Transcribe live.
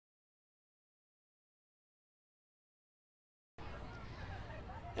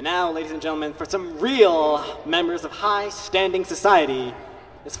And now, ladies and gentlemen, for some real members of high-standing society,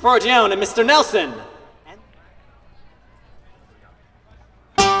 it's Forgione and Mr. Nelson.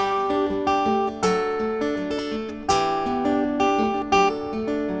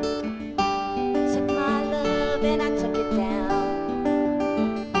 Took my love and I took it down.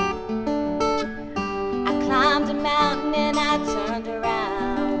 I climbed a mountain and I turned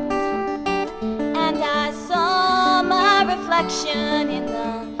around, and I saw my reflection in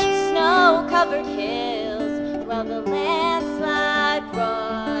the snow-covered hills, while the landslide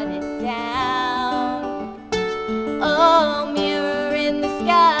brought it down. Oh, mirror in the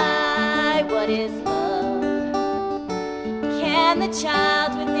sky, what is love? Can the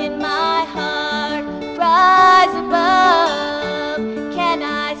child within my heart rise above? Can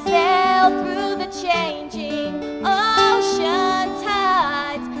I sail through the changing ocean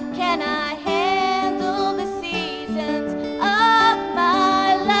tides? Can I handle the seasons of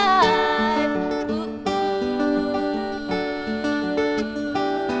my life? Ooh,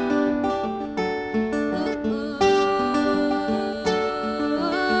 ooh, ooh.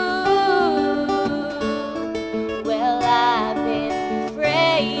 Well, I've been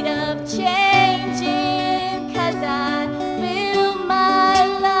afraid of changing, 'cause I built my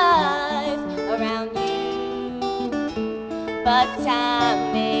life around you. But time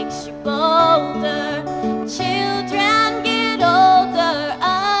makes you bolder, children get older,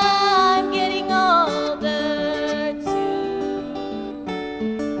 I'm getting older too.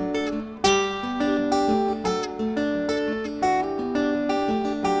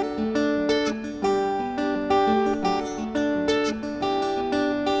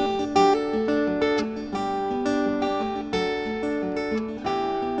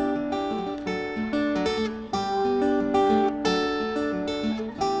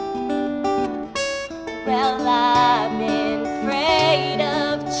 Well, I've been afraid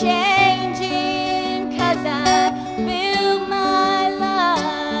of changing, 'cause I built my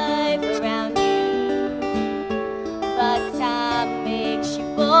life around you. But time makes you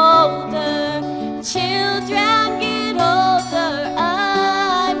bolder, children get older,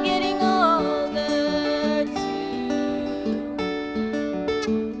 I'm getting older too.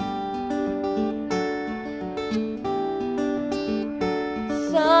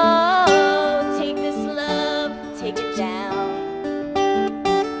 So take this love, take it down.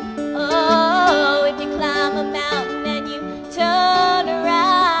 Oh, if you climb a mountain and you turn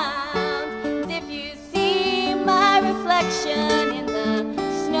around, and if you see my reflection in the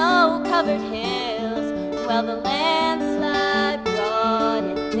snow-covered hills, well, the landslide brought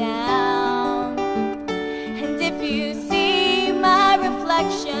it down. And if you see my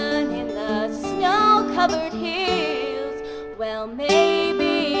reflection in the snow-covered hills, well, maybe,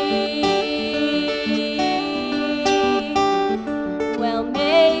 well,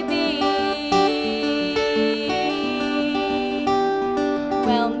 maybe,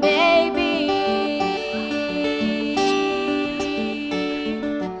 well, maybe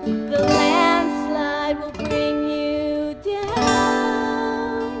the landslide will bring you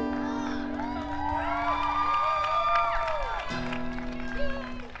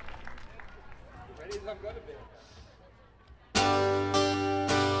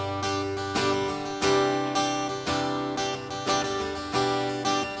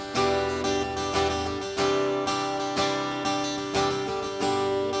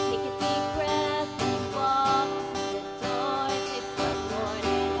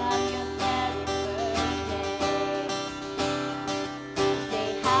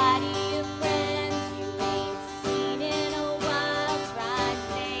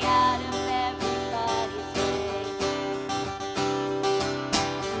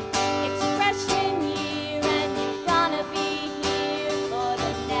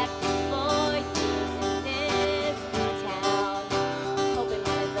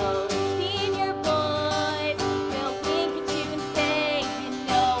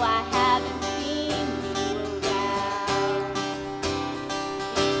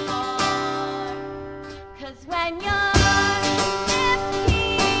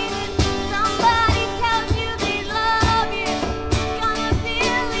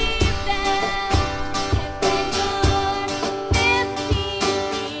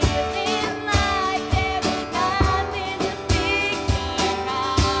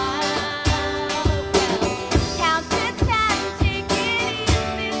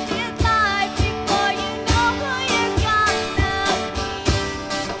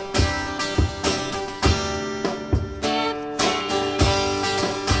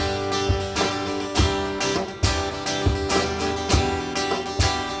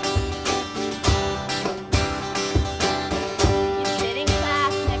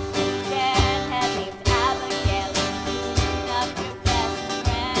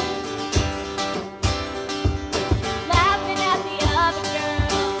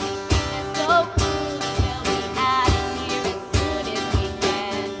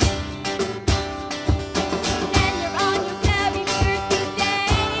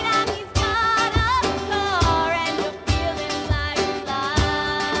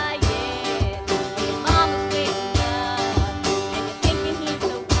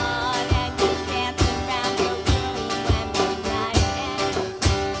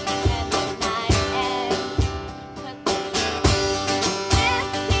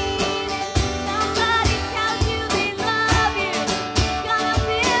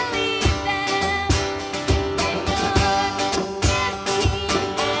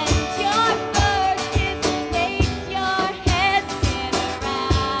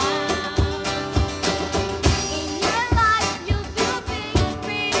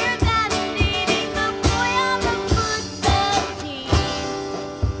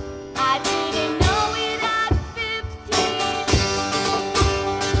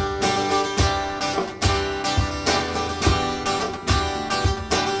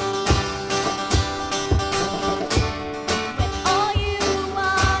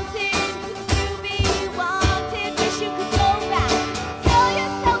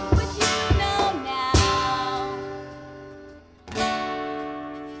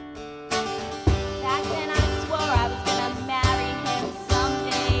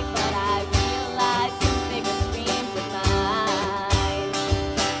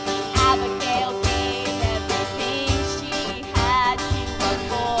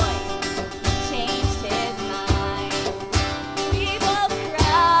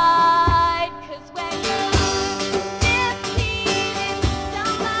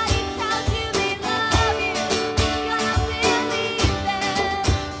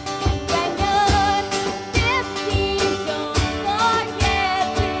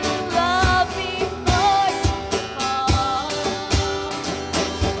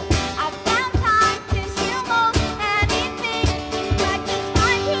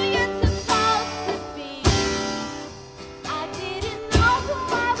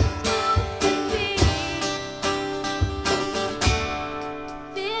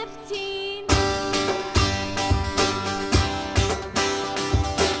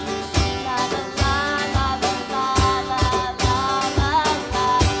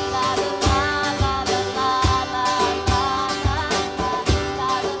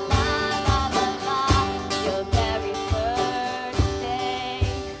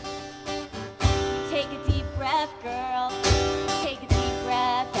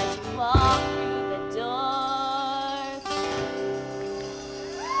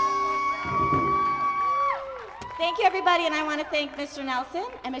Thank you, everybody, and I want to thank Mr. Nelson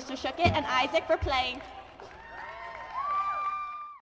and Mr. Shookett and Isaac for playing.